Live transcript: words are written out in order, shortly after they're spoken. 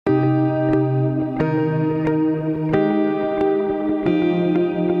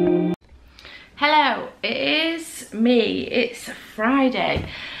Hey, it's Friday.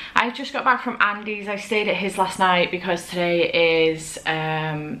 I just got back from Andy's. I stayed at his last night because today is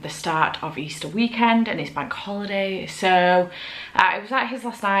the start of Easter weekend and it's bank holiday. So I was at his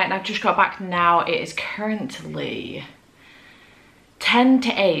last night and I've just got back now. It is currently 10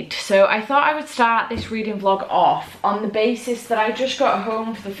 to 8. So I thought I would start this reading vlog off on the basis that I just got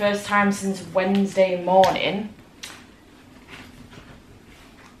home for the first time since Wednesday morning.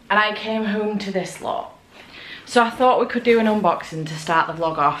 And I came home to this lot. So I thought we could do an unboxing to start the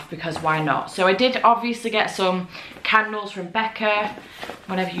vlog off, because why not? So I did obviously get some candles from Becca.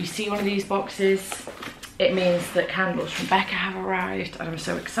 Whenever you see one of these boxes, it means that candles from Becca have arrived and I'm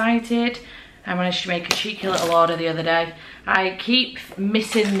so excited. I managed to make a cheeky little order the other day. I keep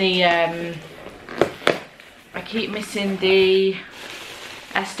missing the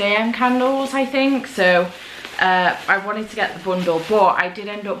SDM candles, I think. So I wanted to get the bundle, but I did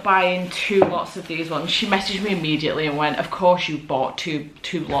end up buying 2 lots of these ones. She messaged me immediately and went, of course you bought two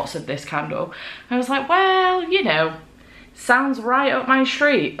lots of this candle. I was like, well, you know, sounds right up my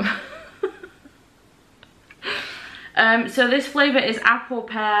street. So this flavour is apple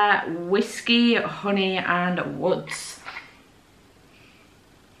pear, whiskey, honey and woods.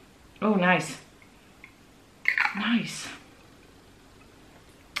 Oh, nice. Nice.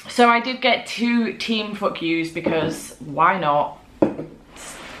 So I did get 2 Team Fuck Yous because why not?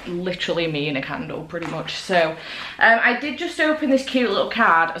 It's literally me in a candle pretty much. So I did just open this cute little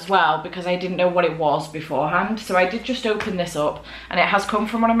card as well because I didn't know what it was beforehand. So I did just open this up and it has come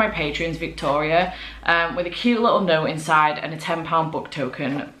from one of my patrons, Victoria, with a cute little note inside and a £10 book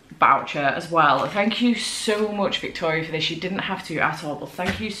token voucher as well. Thank you so much, Victoria, for this. You didn't have to at all, but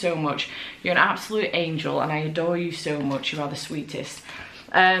thank you so much. You're an absolute angel and I adore you so much. You are the sweetest.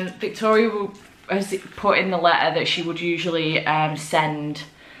 Victoria has put in the letter that she would usually send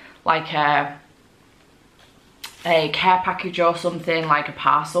like a care package or something, like a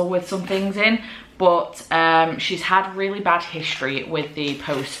parcel with some things in, but she's had really bad history with the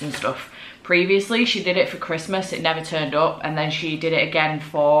post and stuff. Previously she did it for Christmas, it never turned up, and then she did it again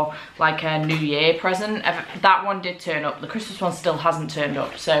for like a New Year present. That one did turn up, the Christmas one still hasn't turned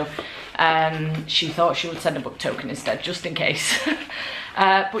up, so she thought she would send a book token instead, just in case.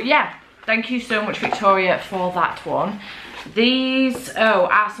 But yeah, thank you so much, Victoria, for that one. These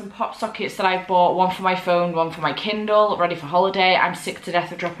are some pop sockets that I bought, one for my phone, one for my Kindle, ready for holiday. I'm sick to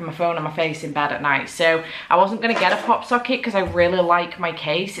death of dropping my phone on my face in bed at night, so I wasn't going to get a pop socket because I really like my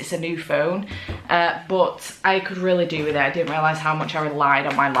case. It's a new phone, but I could really do with it. I didn't realise how much I relied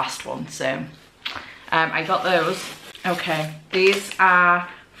on my last one, so I got those. Okay, these are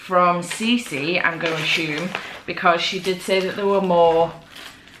from Cece, I'm going to assume, because she did say that there were more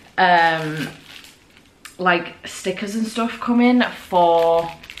like stickers and stuff coming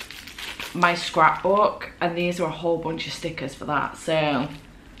for my scrapbook, and these are a whole bunch of stickers for that, so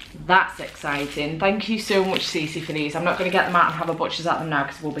that's exciting. Thank you so much, Cece, for these. I'm not going to get them out and have a butcher's at them now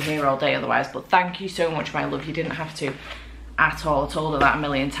because we'll be here all day otherwise, but thank you so much, my love. You didn't have to at all. I told her that a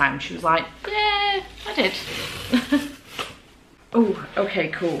million times. She was like, yeah, I did. Oh, okay,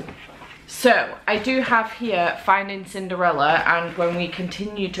 cool. So I do have here Finding Cinderella, and when we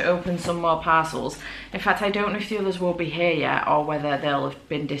continue to open some more parcels, in fact I don't know if the others will be here yet or whether they'll have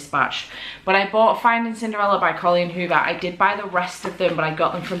been dispatched, but I bought Finding Cinderella by Colleen Hoover. I did buy the rest of them, but I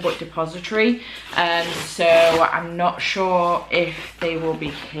got them from Book Depository, so I'm not sure if they will be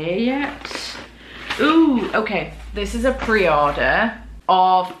here yet. Ooh, okay, this is a pre-order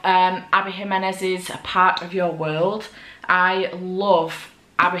of Abby Jimenez's Part of Your World. I love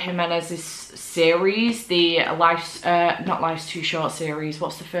Abby Jimenez's series, the not Life's Too Short series.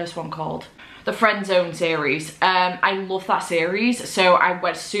 What's the first one called? The Friend Zone series. I love that series, so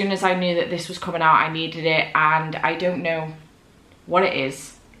as soon as I knew that this was coming out, I needed it, and I don't know what it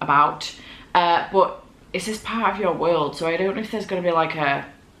is about, but it's this Part of Your World, so I don't know if there's going to be like a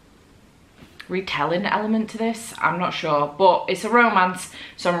retelling element to this. I'm not sure, but it's a romance,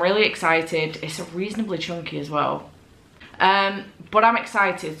 so I'm really excited. It's reasonably chunky as well. But I'm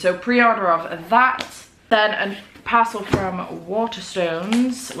excited. So pre-order of that, then a parcel from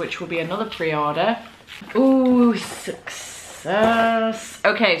Waterstones, which will be another pre-order. Ooh, success.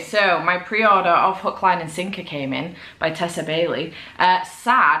 Okay, so my pre-order of Hook, Line and Sinker came in by Tessa Bailey.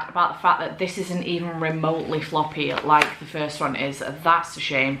 Sad about the fact that this isn't even remotely floppy like the first one is. That's a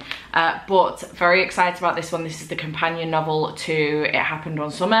shame. But very excited about this one. This is the companion novel to It Happened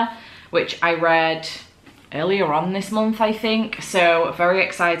One Summer, which I read earlier on this month, I think. So very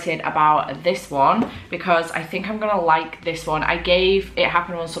excited about this one because I think I'm gonna like this one. I gave It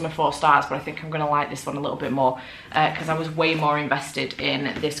Happened One Summer 4 stars, but I think I'm gonna like this one a little bit more because I was way more invested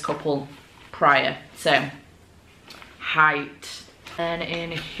in this couple prior. So height. And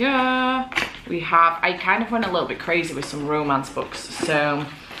in here we have, I kind of went a little bit crazy with some romance books, so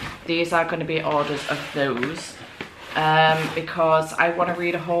these are going to be orders of those. Because I want to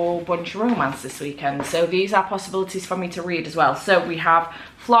read a whole bunch of romance this weekend. So these are possibilities for me to read as well. So we have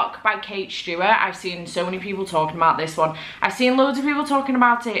Flock by Kate Stewart. I've seen so many people talking about this one. I've seen loads of people talking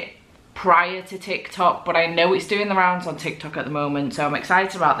about it prior to TikTok, but I know it's doing the rounds on TikTok at the moment, so I'm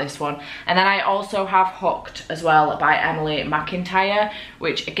excited about this one. And then I also have Hooked as well by Emily McIntyre,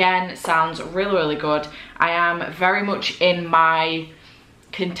 which again sounds really, really good. I am very much in my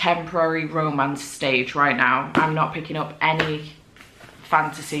contemporary romance stage right now. I'm not picking up any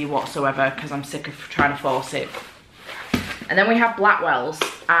fantasy whatsoever because I'm sick of trying to force it. And then we have Blackwell's.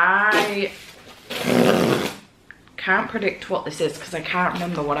 I can't predict what this is because I can't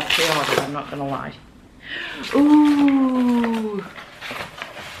remember what I pre-ordered, I'm not gonna lie. Ooh,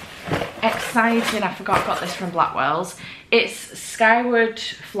 exciting. I forgot I got this from Blackwell's. It's Skyward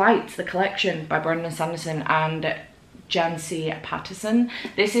Flight, the collection by Brendan Sanderson and Jancy Patterson.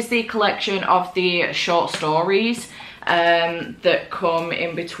 This is the collection of the short stories that come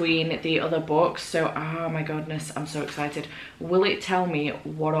in between the other books. So, oh my goodness, I'm so excited. Will it tell me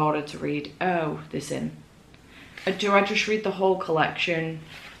what order to read? Oh, this in. Do I just read the whole collection?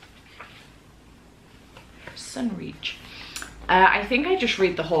 Sunreach. I think I just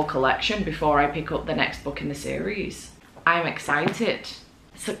read the whole collection before I pick up the next book in the series. I'm excited.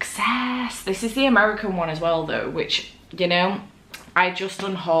 Success. This is the American one as well though, which, you know, I just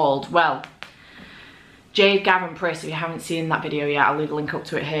unhauled. Well, Jade Gavin Price, if you haven't seen that video yet, I'll leave a link up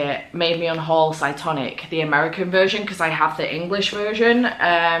to it here, made me unhaul Cytonic, the American version, because I have the English version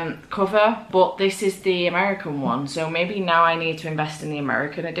cover, but this is the American one, so maybe now I need to invest in the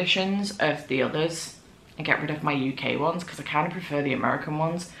American editions of the others and get rid of my UK ones, because I kind of prefer the American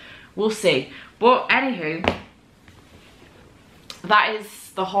ones. We'll see. But anywho, that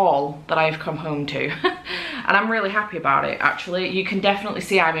is the haul that I've come home to. And I'm really happy about it, actually. You can definitely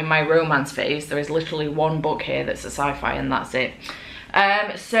see I'm in my romance phase. There is literally one book here that's a sci-fi and that's it.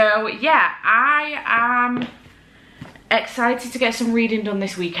 So yeah, I am excited to get some reading done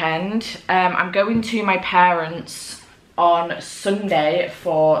this weekend. I'm going to my parents' on Sunday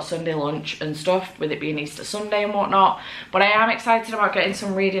for Sunday lunch and stuff, with it being Easter Sunday and whatnot, but I am excited about getting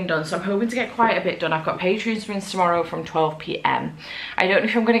some reading done, so I'm hoping to get quite a bit done. I've got Patreon spins tomorrow from 12 PM. I don't know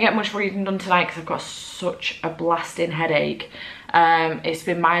if I'm going to get much reading done tonight because I've got such a blasting headache. It's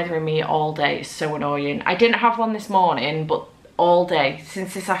been mithering me all day. It's so annoying. I didn't have one this morning, but all day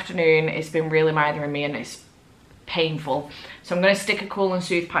since this afternoon it's been really mithering me and it's painful, so I'm going to stick a Cool and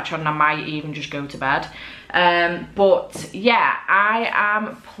Soothe patch on and I might even just go to bed. But yeah, I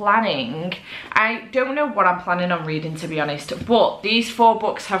am planning, I don't know what I'm planning on reading, to be honest, but these 4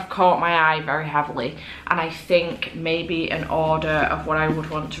 books have caught my eye very heavily, and I think maybe an order of what I would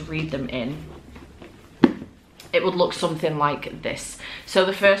want to read them in, it would look something like this. So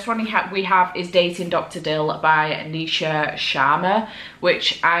the first one we have is Dating Dr. Dill by Nisha Sharma,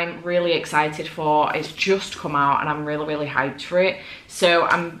 which I'm really excited for. It's just come out and I'm really, really hyped for it. So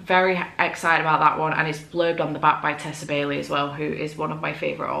I'm very excited about that one, and it's blurbed on the back by Tessa Bailey as well, who is one of my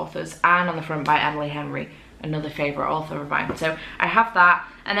favourite authors, and on the front by Emily Henry, another favourite author of mine. So I have that.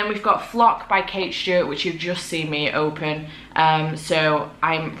 And then we've got Flock by Kate Stewart, which you've just seen me open. So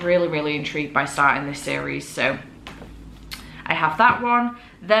I'm really, really intrigued by starting this series. So I have that one.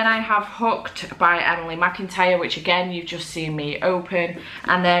 Then I have Hooked by Emily McIntyre, which again, you've just seen me open.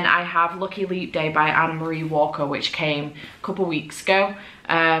 And then I have Lucky Leap Day by Anne-Marie Walker, which came a couple weeks ago.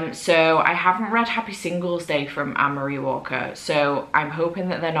 So I haven't read Happy Singles Day from Anne-Marie Walker, so I'm hoping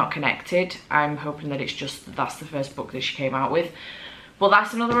that they're not connected. I'm hoping that it's just, that's the first book that she came out with. But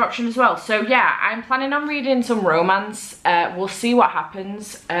that's another option as well. So yeah, I'm planning on reading some romance. We'll see what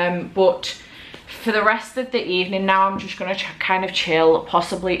happens. But for the rest of the evening now, I'm just going to kind of chill,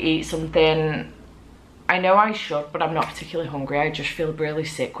 possibly eat something. I know I should, but I'm not particularly hungry. I just feel really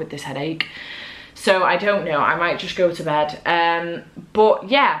sick with this headache. So I don't know, I might just go to bed. But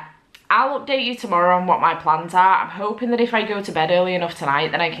yeah, I'll update you tomorrow on what my plans are. I'm hoping that if I go to bed early enough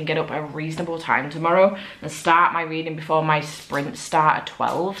tonight, then I can get up a reasonable time tomorrow and start my reading before my sprints start at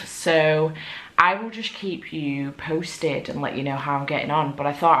 12. So I will just keep you posted and let you know how I'm getting on. But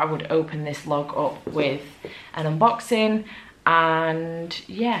I thought I would open this vlog up with an unboxing, and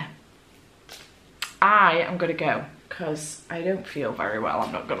yeah, I am gonna go because I don't feel very well,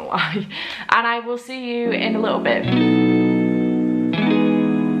 I'm not gonna lie. And I will see you in a little bit.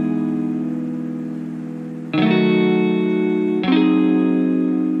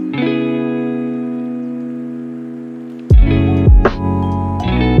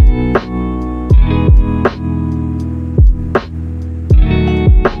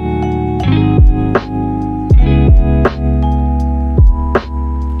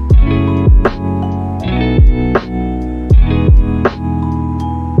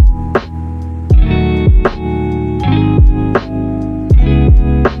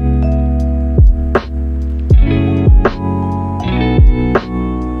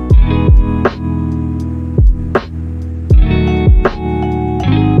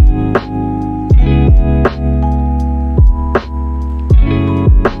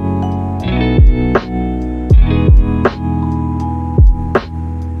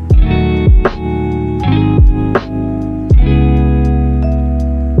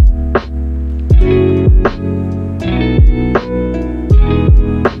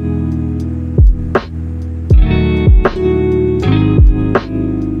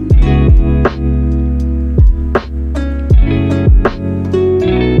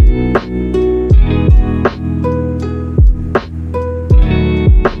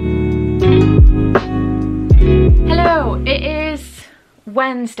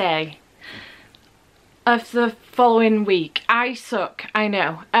 Wednesday of the following week. I suck, I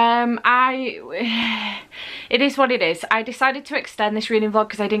know. It is what it is. I decided to extend this reading vlog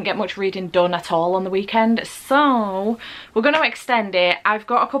because I didn't get much reading done at all on the weekend, so we're going to extend it. I've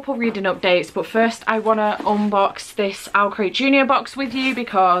got a couple reading updates, but first I want to unbox this Owlcrate Junior box with you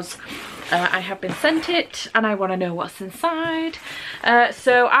because I have been sent it and I want to know what's inside.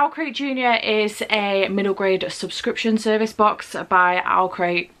 So Owlcrate Junior is a middle grade subscription service box by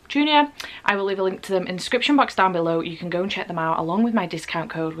Owlcrate Junior. I will leave a link to them in the description box down below. You can go and check them out along with my discount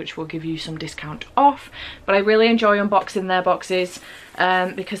code, which will give you some discount off. But I really enjoy unboxing their boxes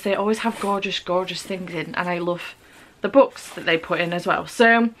because they always have gorgeous things in, and I love the books that they put in as well.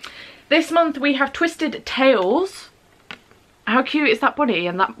 So this month we have Twisted Tales. How cute is that bunny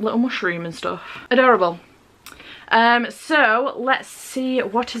and that little mushroom and stuff? Adorable. So let's see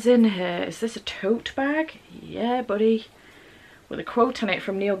what is in here. Is this a tote bag? Yeah, buddy. With a quote on it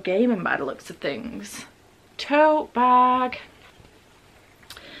from Neil Gaiman by the looks of things. Tote bag.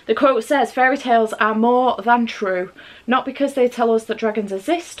 The quote says, "Fairy tales are more than true, not because they tell us that dragons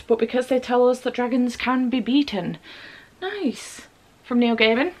exist, but because they tell us that dragons can be beaten." Nice. From Neil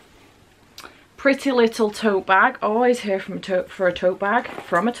Gaiman. Pretty little tote bag. Always here from for a tote bag.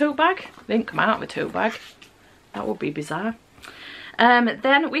 From a tote bag? They didn't come out of a tote bag. That would be bizarre.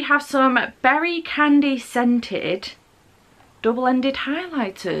 Then we have some berry candy scented double-ended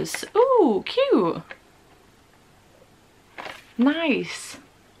highlighters. Ooh, cute. Nice.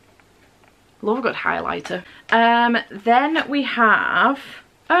 Love a good highlighter. Then we have,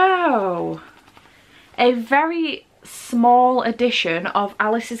 oh, a very small edition of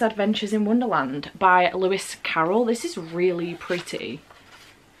Alice's Adventures in Wonderland by Lewis Carroll. This is really pretty.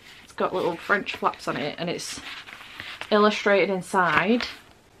 It's got little French flaps on it and it's illustrated inside.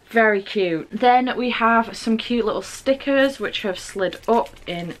 Very cute. Then we have some cute little stickers which have slid up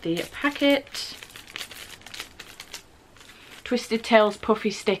in the packet. Twisted Tales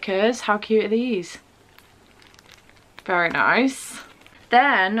puffy stickers. How cute are these? Very nice.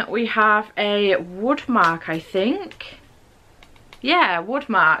 Then we have a woodmark, I think. Yeah,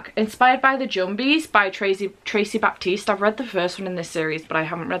 woodmark. Inspired by the Jumbies by Tracy Baptiste. I've read the first one in this series, but I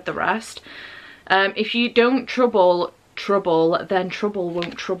haven't read the rest. If you don't trouble, then trouble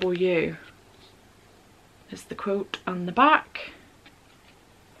won't trouble you. There's the quote on the back.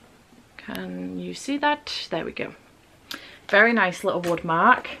 Can you see that? There we go. Very nice little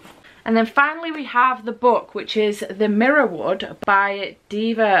woodmark. And then finally we have the book, which is The Mirrorwood by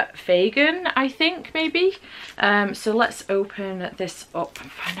Diva Fagan, I think, maybe. So let's open this up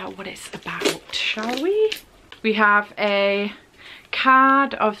and find out what it's about, shall we? We have a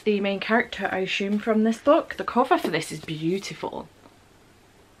card of the main character, I assume, from this book. The cover for this is beautiful.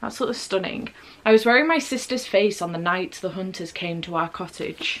 Absolutely stunning. I was wearing my sister's face on the night the hunters came to our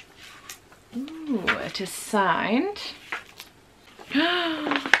cottage. Ooh, it is signed. Pretty.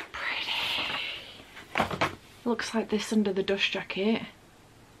 Looks like this under the dust jacket.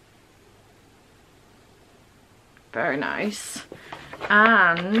 Very nice.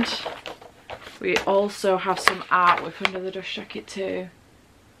 And we also have some artwork under the dust jacket too.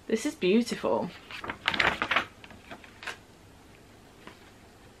 This is beautiful.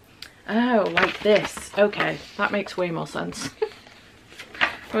 Oh, like this. Okay, that makes way more sense.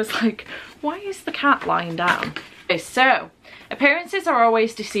 I was like, why is the cat lying down? Okay, so, appearances are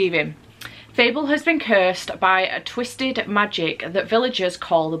always deceiving. Fable has been cursed by a twisted magic that villagers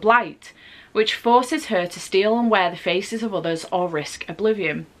call the Blight, which forces her to steal and wear the faces of others or risk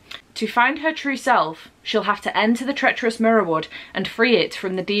oblivion. To find her true self, she'll have to enter the treacherous Mirrorwood and free it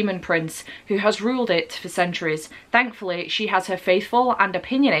from the demon prince who has ruled it for centuries. Thankfully, she has her faithful and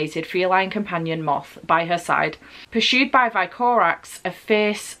opinionated feline companion Moth by her side. Pursued by Vycorax, a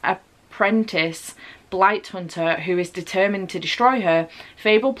fierce apprentice blight hunter who is determined to destroy her,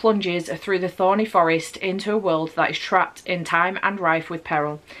 Fable plunges through the thorny forest into a world that is trapped in time and rife with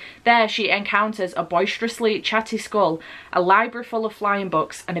peril. There she encounters a boisterously chatty skull, a library full of flying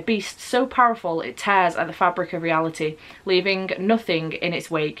books, and a beast so powerful it tears at the fabric of reality, leaving nothing in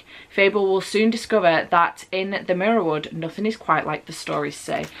its wake. Fable will soon discover that in the Mirrorwood, nothing is quite like the stories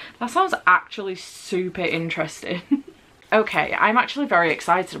say. That sounds actually super interesting. Okay, I'm actually very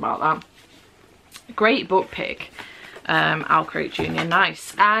excited about that. Great book pick, Owlcrate Junior,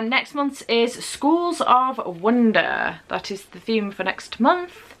 nice. And next month is Schools of Wonder. That is the theme for next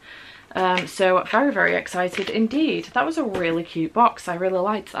month. So very, very excited indeed. That was a really cute box. I really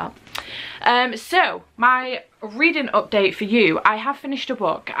liked that. So my reading update for you. I have finished a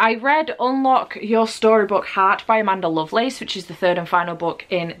book. I read Unlock Your Storybook Heart by Amanda Lovelace, which is the third and final book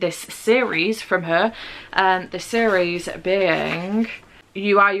in this series from her. The series being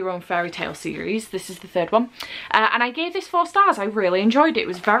You Are Your Own Fairy Tale series. This is the third one. And I gave this 4 stars. I really enjoyed it. It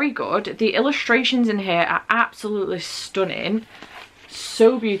was very good. The illustrations in here are absolutely stunning.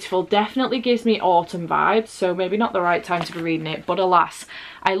 So beautiful. Definitely gives me autumn vibes, so maybe not the right time to be reading it, but alas,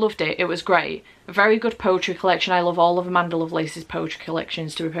 I loved it. It was great. A very good poetry collection. I love all of Amanda Lovelace's poetry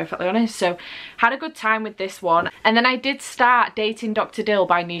collections, to be perfectly honest, so had a good time with this one. And then I did start Dating Dr. Dill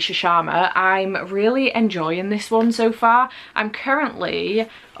by Nisha Sharma. I'm really enjoying this one so far. I'm currently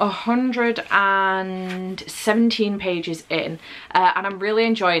 117 pages in, and I'm really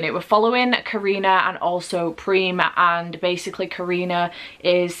enjoying it. We're following Karina and also Preem, and basically Karina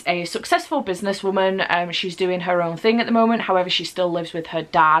is a successful businesswoman. She's doing her own thing at the moment, however she still lives with her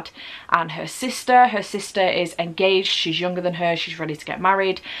dad and her sister. Her sister is engaged, she's younger than her, she's ready to get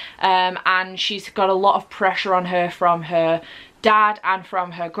married, and she's got a lot of pressure on her from her dad and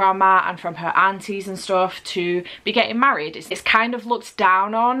from her grandma and from her aunties and stuff to be getting married. It's kind of looked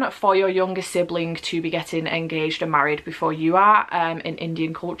down on for your younger sibling to be getting engaged and married before you are in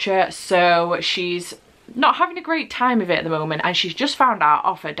Indian culture, so she's not having a great time of it at the moment, and she's just found out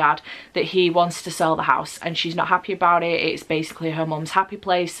off her dad that he wants to sell the house and she's not happy about it. It's basically her mum's happy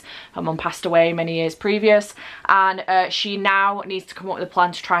place. Her mum passed away many years previous, and she now needs to come up with a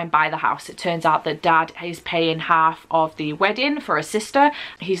plan to try and buy the house. It turns out that dad is paying half of the wedding for her sister.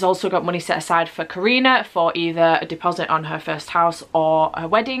 He's also got money set aside for Karina for either a deposit on her first house or her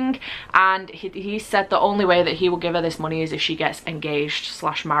wedding, and he said the only way that he will give her this money is if she gets engaged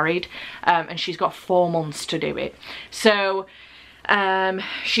 / married, and she's got 4 months to do it. So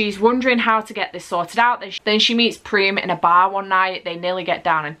she's wondering how to get this sorted out. Then she meets Preem in a bar one night. They nearly get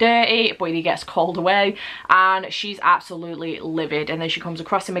down and dirty, but he gets called away and she's absolutely livid. And then she comes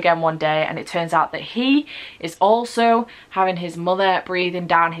across him again one day, and it turns out that he is also having his mother breathing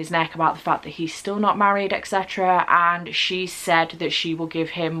down his neck about the fact that he's still not married, etc. And she said that she will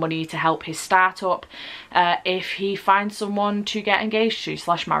give him money to help his startup if he finds someone to get engaged to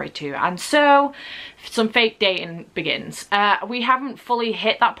 / married to. And so some fake dating begins. We haven't fully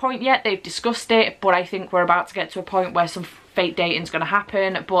hit that point yet. They've discussed it, but I think we're about to get to a point where some fake dating is going to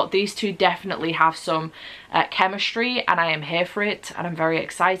happen. But these two definitely have some chemistry, and I am here for it, and I'm very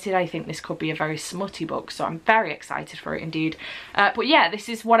excited. I think this could be a very smutty book, so I'm very excited for it indeed. But yeah, this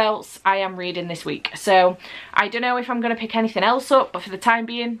is what else I am reading this week. So I don't know if I'm going to pick anything else up, but for the time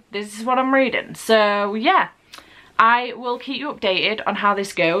being, this is what I'm reading. So yeah, I will keep you updated on how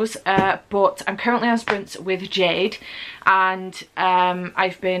this goes, but I'm currently on sprints with Jade, and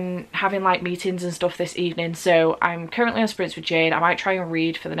I've been having like meetings and stuff this evening, so I'm currently on sprints with Jade. I might try and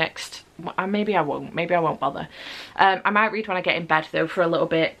read for the next, maybe I won't bother. I might read when I get in bed though for a little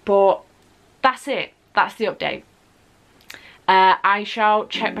bit, but that's it. That's the update. I shall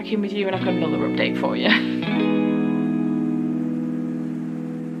check back in with you when I've got another update for you.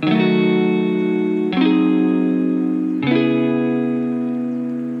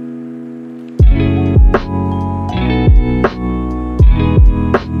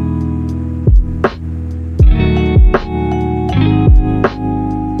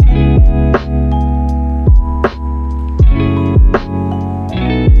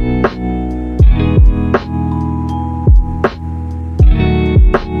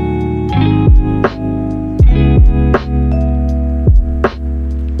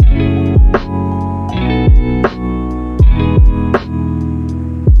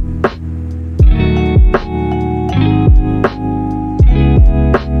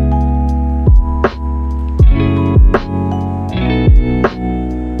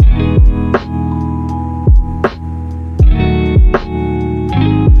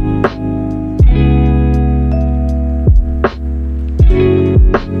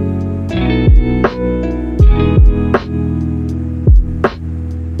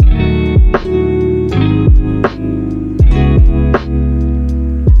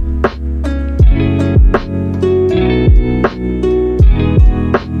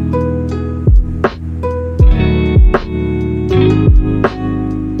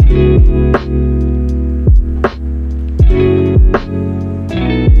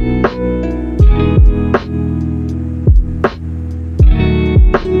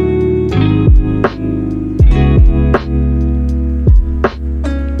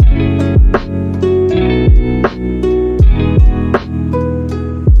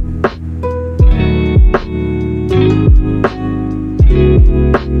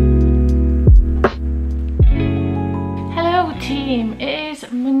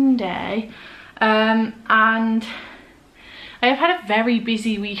 And I have had a very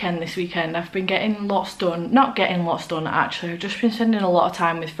busy weekend this weekend. I've been getting lots done, not getting lots done actually, I've just been spending a lot of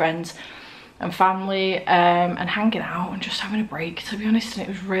time with friends. and family, and hanging out and just having a break, to be honest, and it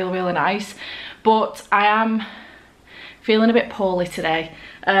was really, really nice. But I am feeling a bit poorly today.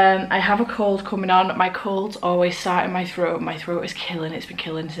 I have a cold coming on. My cold's always start in my throat. My throat is killing. It's been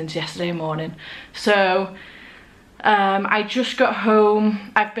killing since yesterday morning. So I just got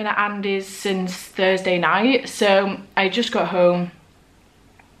home. I've been at Andy's since Thursday night, so I just got home,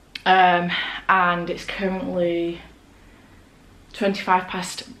 and it's currently 25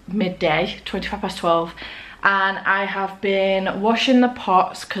 past midday, 25 past 12, and I have been washing the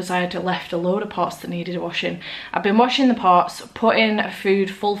pots because I had left a load of pots that needed washing. I've been washing the pots, putting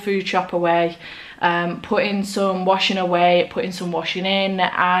full food shop away, putting some washing away, putting some washing in,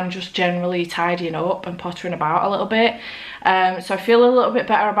 and just generally tidying up and pottering about a little bit. So I feel a little bit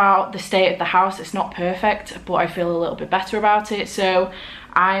better about the state of the house. It's not perfect, but I feel a little bit better about it. So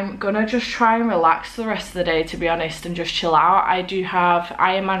I'm gonna just try and relax the rest of the day, to be honest, and just chill out. I do have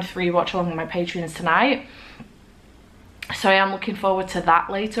Iron Man 3 watch along with my patrons tonight, so I am looking forward to that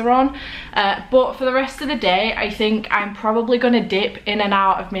later on. But for the rest of the day, I think I'm probably going to dip in and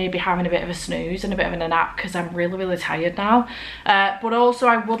out of maybe having a bit of a snooze and a bit of a nap because I'm really, really tired now. But also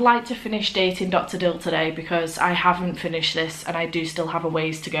I would like to finish dating Dr. Dill today because I haven't finished this and I do still have a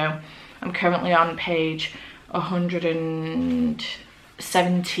ways to go. I'm currently on page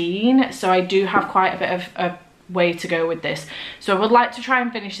 117, so I do have quite a bit of a way to go with this. So I would like to try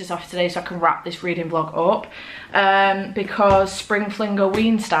and finish this off today so I can wrap this reading vlog up, because Spring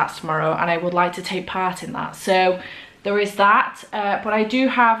Flingoween starts tomorrow and I would like to take part in that. So there is that, but I do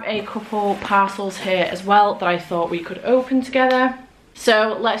have a couple parcels here as well that I thought we could open together.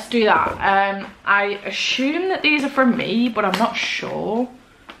 So let's do that. I assume that these are from me, but I'm not sure.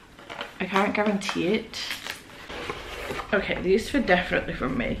 I can't guarantee it. Okay, these are definitely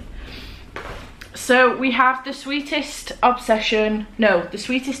from me. So we have The Sweetest Obsession, no, The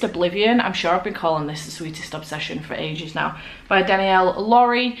Sweetest Oblivion. I'm sure I've been calling this The Sweetest Obsession for ages now, by Danielle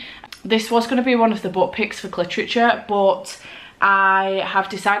Laurie. This was going to be one of the book picks for literature, but I have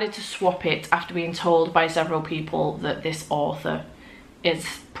decided to swap it after being told by several people that this author is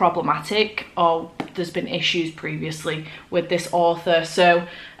problematic, or there's been issues previously with this author. So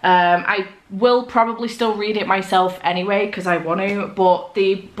I will probably still read it myself anyway because I want to, but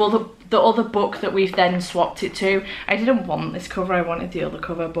the other book that we've then swapped it to, I didn't want this cover, I wanted the other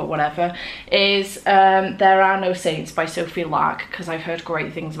cover, but whatever, is There Are No Saints by Sophie Lark, because I've heard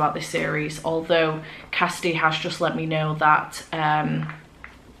great things about this series, although Cassidy has just let me know that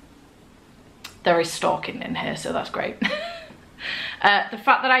there is stalking in here, so that's great. The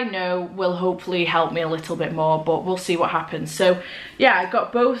fact that I know will hopefully help me a little bit more, but we'll see what happens. So yeah, I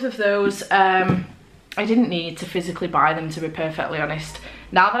got both of those. I didn't need to physically buy them, to be perfectly honest.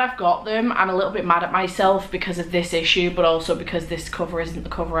 Now that I've got them, I'm a little bit mad at myself because of this issue, but also because this cover isn't the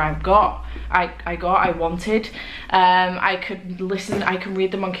cover I wanted. I can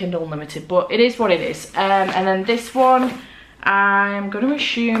read them on Kindle Unlimited, but it is what it is. And then this one, I'm going to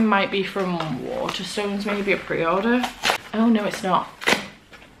assume might be from Waterstones, maybe a pre-order. Oh no, it's not.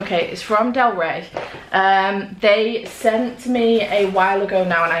 Okay, it's from Del Rey. They sent me a while ago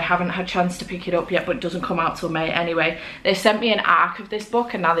now and I haven't had a chance to pick it up yet, but it doesn't come out till May anyway. They sent me an arc of this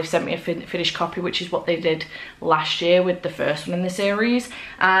book and now they've sent me a finished copy, which is what they did last year with the first one in the series.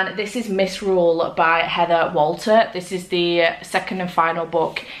 And this is Misrule by Heather Walter. This is the second and final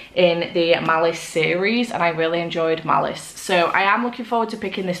book in the Malice series and I really enjoyed Malice. So I am looking forward to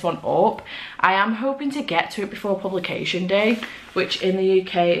picking this one up. I am hoping to get to it before publication day, which in the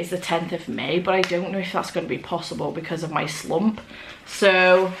UK is the 10th of May, but I don't know if that's going to be possible because of my slump.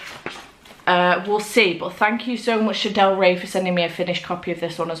 So we'll see, but thank you so much to Del Rey for sending me a finished copy of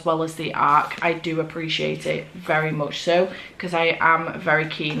this one as well as the arc. I do appreciate it very much so, because I am very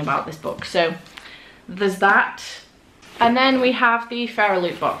keen about this book. So there's that. And then we have the Fairy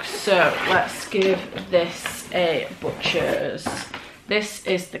Loot box. So let's give this a butcher's. This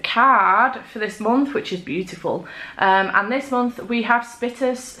is the card for this month, which is beautiful. And this month we have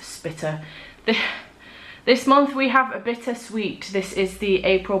This month we have a Bittersweet. This is the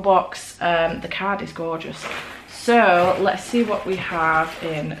April box. The card is gorgeous. So let's see what we have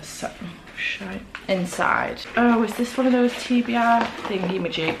inside. Oh, is this one of those TBR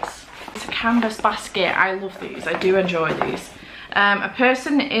thingy-majigs? It's a canvas basket. I love these. I do enjoy these.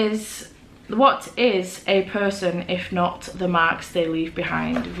 What is a person if not the marks they leave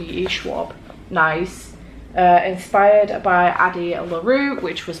behind? V.E. Schwab. Nice. Inspired by Addie LaRue,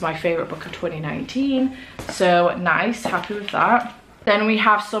 which was my favourite book of 2019. So nice, happy with that. Then we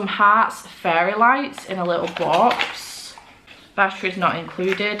have some Hearts Fairy Lights in a little box. Battery is not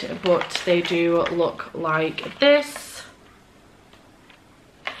included, but they do look like this.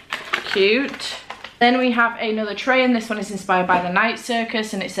 cute. Then we have another tray, and this one is inspired by the night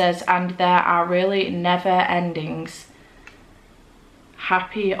circus, and it says, and there are really never endings,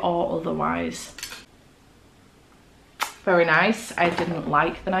 happy or otherwise. Very nice. I didn't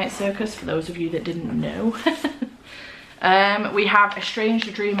like the night circus, for those of you that didn't know. We have a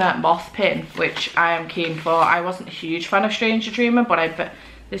Strange Dreamer moth pin, which I am keen for. I wasn't a huge fan of Strange Dreamer, but I bet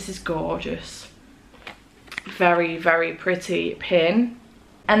this is gorgeous. Very, very pretty pin.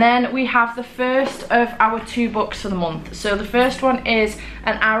 And then we have the first of our 2 books for the month. So the first one is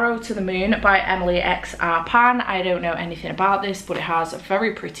An Arrow to the Moon by Emily X. R. Pan. I don't know anything about this, but it has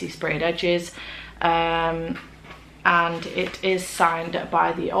very pretty sprayed edges. And it is signed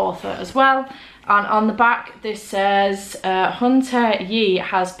by the author as well. And on the back this says, Hunter Yi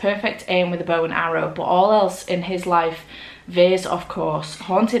has perfect aim with a bow and arrow, but all else in his life veers off course.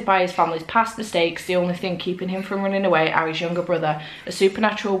 Haunted by his family's past mistakes, the only thing keeping him from running away are his younger brother, a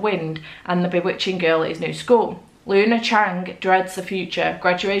supernatural wind, and the bewitching girl at his new school. Luna Chang dreads the future.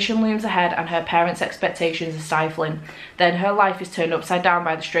 Graduation looms ahead and her parents' expectations are stifling. Then her life is turned upside down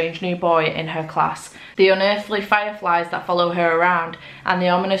by the strange new boy in her class, the unearthly fireflies that follow her around, and the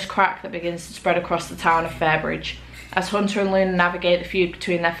ominous crack that begins to spread across the town of Fairbridge. As Hunter and Luna navigate the feud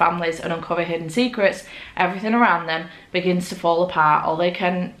between their families and uncover hidden secrets, everything around them begins to fall apart. All they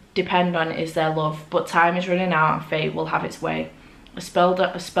can depend on is their love, but time is running out and fate will have its way. A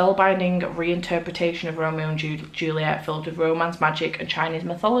spellbinding reinterpretation of Romeo and Juliet filled with romance, magic and Chinese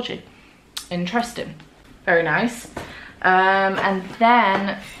mythology. Interesting. Very nice. And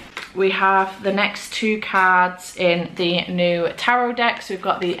then we have the next 2 cards in the new tarot deck. So we've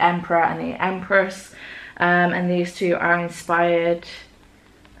got the Emperor and the Empress. And these 2 are inspired,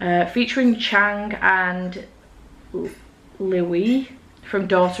 featuring Chang and Liwei from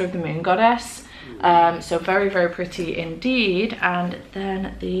Daughter of the Moon Goddess. So very, very pretty indeed. And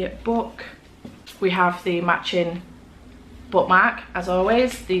then the book, we have the matching bookmark as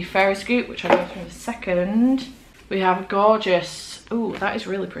always, the Fairy Scoop, which I'll go through in a second. We have a gorgeous, ooh, that is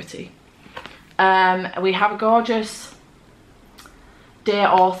really pretty. We have a gorgeous Dear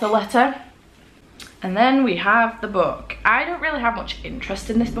Author letter. And then we have the book. I don't really have much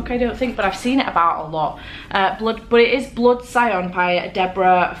interest in this book, I don't think, but I've seen it about a lot. But it is Blood Scion by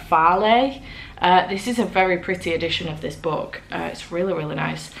Deborah Farley. This is a very pretty edition of this book. It's really, really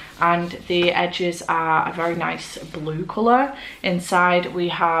nice. And the edges are a very nice blue colour. Inside we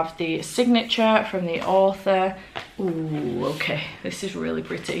have the signature from the author. Ooh, okay, this is really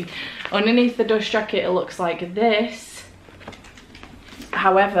pretty. Underneath the dust jacket it looks like this.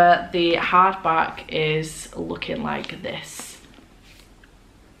 However, the hardback is looking like this.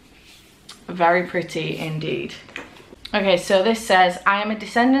 Very pretty indeed. Okay, so this says, I am a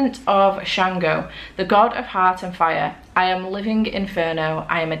descendant of Shango, the god of heart and fire. I am living inferno,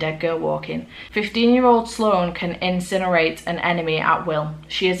 I am a dead girl walking. 15-year-old Sloane can incinerate an enemy at will.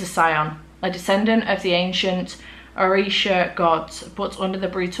 She is a scion, a descendant of the ancient Orisha gods, but under the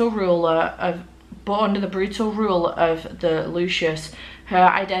brutal rule of the Lucius. Her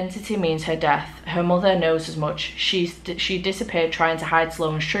identity means her death. Her mother knows as much. She disappeared trying to hide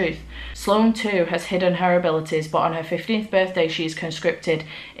Sloane's truth. Sloane too has hidden her abilities, but on her 15th birthday she is conscripted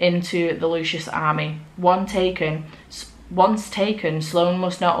into the Lucius army. Once taken, Sloane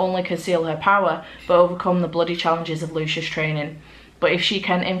must not only conceal her power, but overcome the bloody challenges of Lucius training. But if she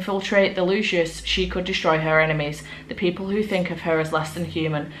can infiltrate the Lucius, she could destroy her enemies, the people who think of her as less than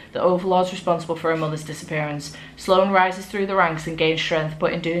human, the overlords responsible for her mother's disappearance. Sloane rises through the ranks and gains strength,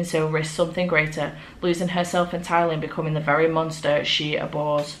 but in doing so risks something greater, losing herself entirely and becoming the very monster she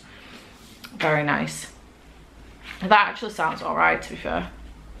abhors. Very nice. That actually sounds alright, to be fair.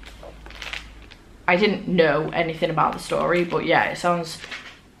 I didn't know anything about the story, but yeah, it sounds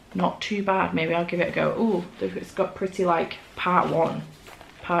not too bad. Maybe I'll give it a go. Ooh, it's got pretty like part 1,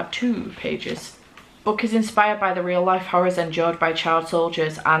 part 2 pages. Book is inspired by the real life horrors endured by child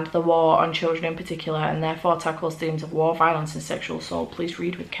soldiers and the war on children in particular, and therefore tackles themes of war, violence and sexual assault. Please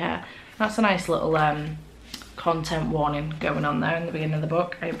read with care. That's a nice little content warning going on there in the beginning of the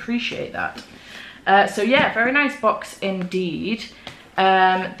book. I appreciate that. So yeah, very nice box indeed.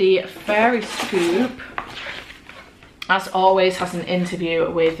 The Fairy Scoop, as always, has an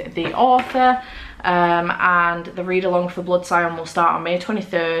interview with the author, and the read along for Blood Scion will start on May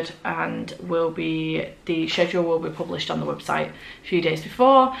 23rd and the schedule will be published on the website a few days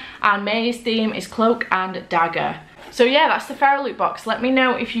before. And May's theme is Cloak and Dagger. So yeah, that's the Fairy Loot box. Let me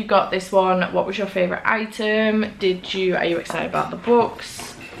know if you got this one. What was your favourite item? Are you excited about the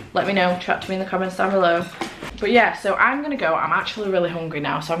books? Let me know, chat to me in the comments down below. But yeah, so I'm gonna go. I'm actually really hungry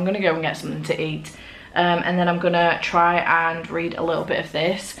now, so I'm gonna go and get something to eat. and then I'm gonna try and read a little bit of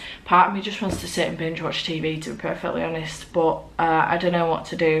this. Part of me just wants to sit and binge watch TV, to be perfectly honest, but I don't know what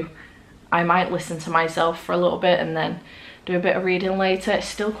to do. I might listen to myself for a little bit and then do a bit of reading later. It's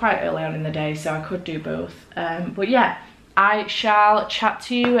still quite early on in the day, so I could do both. But yeah, I shall chat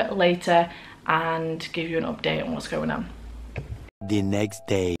to you later and give you an update on what's going on. The next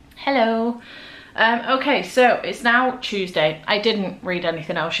day. Hello. Okay, so it's now Tuesday. I didn't read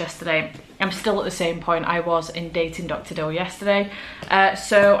anything else yesterday. I'm still at the same point I was in Dating Dr. Dill yesterday.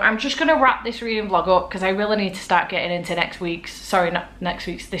 So I'm just gonna wrap this reading vlog up because I really need to start getting into this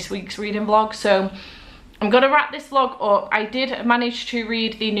week's reading vlog. So I'm gonna wrap this vlog up. I did manage to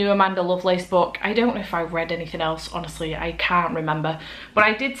read the new Amanda Lovelace book. I don't know if I read anything else, honestly, I can't remember. But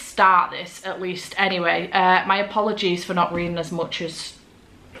I did start this at least anyway. My apologies for not reading as much as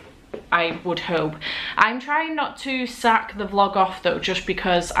I would hope. I'm trying not to sack the vlog off though, just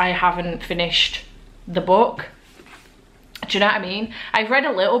because I haven't finished the book. Do you know what I mean? I've read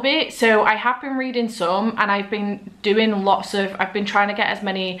a little bit, so I have been reading some, and I've been doing I've been trying to get as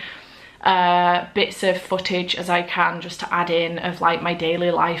many bits of footage as I can just to add in of like my daily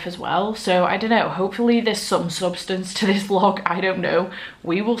life as well. So I don't know, hopefully there's some substance to this vlog. I don't know,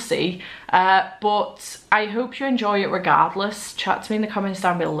 we will see. But I hope you enjoy it regardless. Chat to me in the comments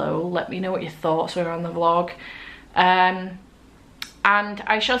down below, let me know what your thoughts were on the vlog, and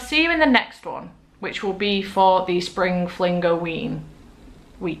I shall see you in the next one, which will be for the Spring Fling-O-Ween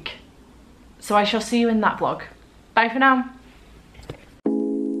week. So I shall see you in that vlog. Bye for now.